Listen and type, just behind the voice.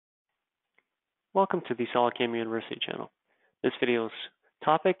Welcome to the SolidCAM University channel. This video's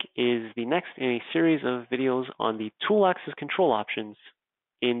topic is the next in a series of videos on the tool axis control options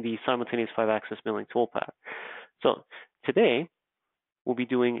in the simultaneous 5-axis milling toolpath. So today we'll be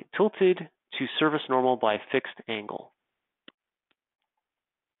doing tilted to surface normal by fixed angle.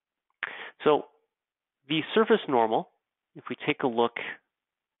 So the surface normal, if we take a look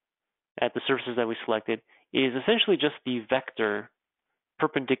at the surfaces that we selected, is essentially just the vector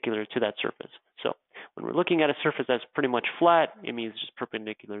perpendicular to that surface. So when we're looking at a surface that's pretty much flat, it means just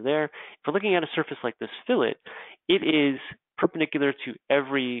perpendicular there. If we're looking at a surface like this fillet, it is perpendicular to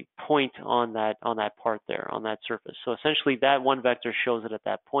every point on that part there, on that surface. So essentially that one vector shows it at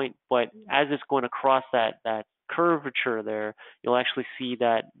that point, but as it's going across that curvature there, you'll actually see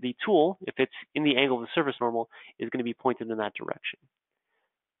that the tool, if it's in the angle of the surface normal, is going to be pointed in that direction.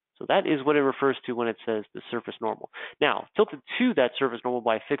 So that is what it refers to when it says the surface normal. Now, tilted to that surface normal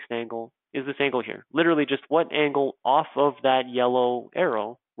by a fixed angle is this angle here. Literally just what angle off of that yellow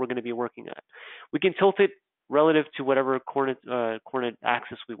arrow we're going to be working at. We can tilt it relative to whatever coordinate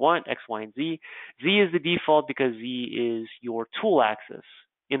axis we want, X, Y, and Z. Z is the default because Z is your tool axis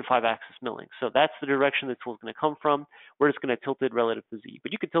in 5-axis milling. So that's the direction the tool is going to come from. We're just going to tilt it relative to Z.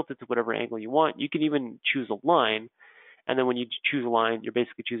 But you can tilt it to whatever angle you want. You can even choose a line. And then when you choose a line, you're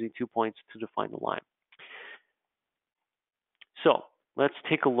basically choosing 2 points to define the line. So let's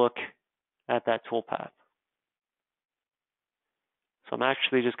take a look at that toolpath. So I'm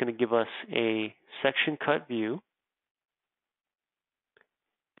actually just going to give us a section cut view.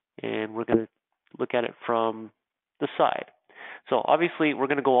 And we're going to look at it from the side. So obviously, we're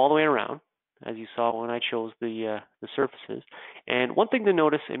going to go all the way around, as you saw when I chose the surfaces. And one thing to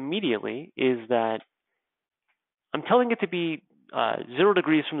notice immediately is that I'm telling it to be 0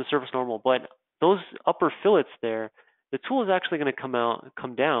 degrees from the surface normal, but those upper fillets there, the tool is actually going to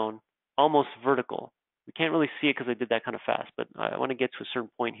come down almost vertical. We can't really see it because I did that kind of fast, but I want to get to a certain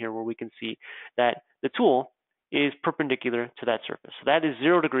point here where we can see that the tool is perpendicular to that surface. So that is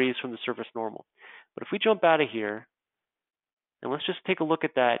 0 degrees from the surface normal. But if we jump out of here, and let's just take a look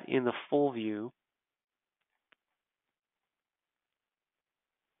at that in the full view,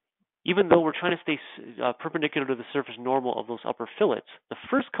 even though we're trying to stay perpendicular to the surface normal of those upper fillets, the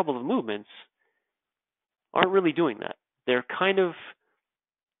first couple of movements aren't really doing that. They're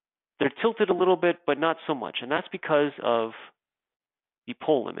tilted a little bit, but not so much. And that's because of the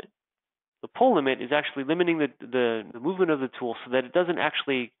pole limit. The pole limit is actually limiting the movement of the tool so that it doesn't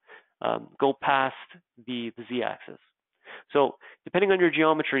actually go past the Z-axis. So depending on your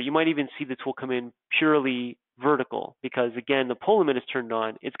geometry, you might even see the tool come in purely vertical because, again, the pole limit is turned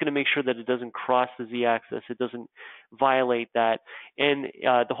on. It's going to make sure that it doesn't cross the Z-axis. It doesn't violate that. And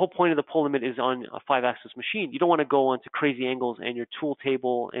the whole point of the pole limit is on a 5-axis machine. You don't want to go onto crazy angles, and your tool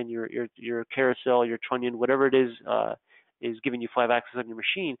table and your carousel, your trunnion, whatever it is giving you 5-axis on your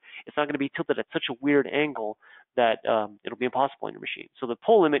machine. It's not going to be tilted at such a weird angle that it'll be impossible on your machine. So the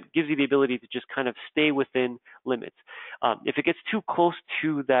pole limit gives you the ability to just kind of stay within limits. If it gets too close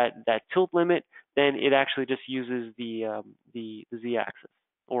to that tilt limit, then it actually just uses the Z-axis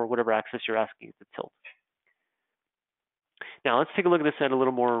or whatever axis you're asking it to tilt. Now let's take a look at this at a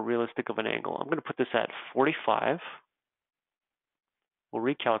little more realistic of an angle. I'm going to put this at 45. We'll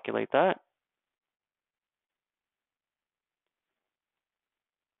recalculate that.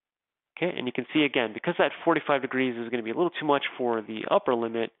 Okay, and you can see again, because that 45 degrees is going to be a little too much for the upper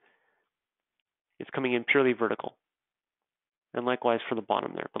limit, it's coming in purely vertical. And likewise for the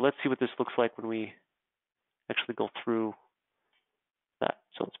bottom there. But let's see what this looks like when we actually go through that.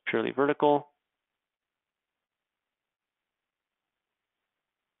 So it's purely vertical.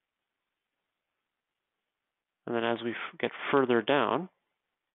 And then as we get further down,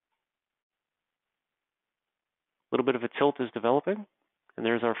 a little bit of a tilt is developing. And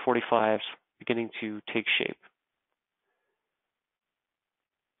there's our 45s beginning to take shape.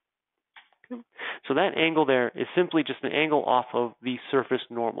 Okay. So that angle there is simply just an angle off of the surface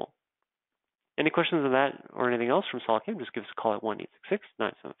normal. Any questions on that or anything else from SolidCAM, just give us a call at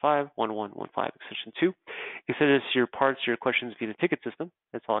 1-866-975-1115, extension 2. You can send us your parts, your questions via the ticket system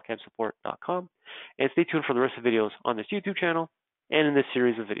at solidcamsupport.com. And stay tuned for the rest of the videos on this YouTube channel and in this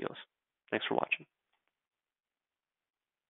series of videos. Thanks for watching.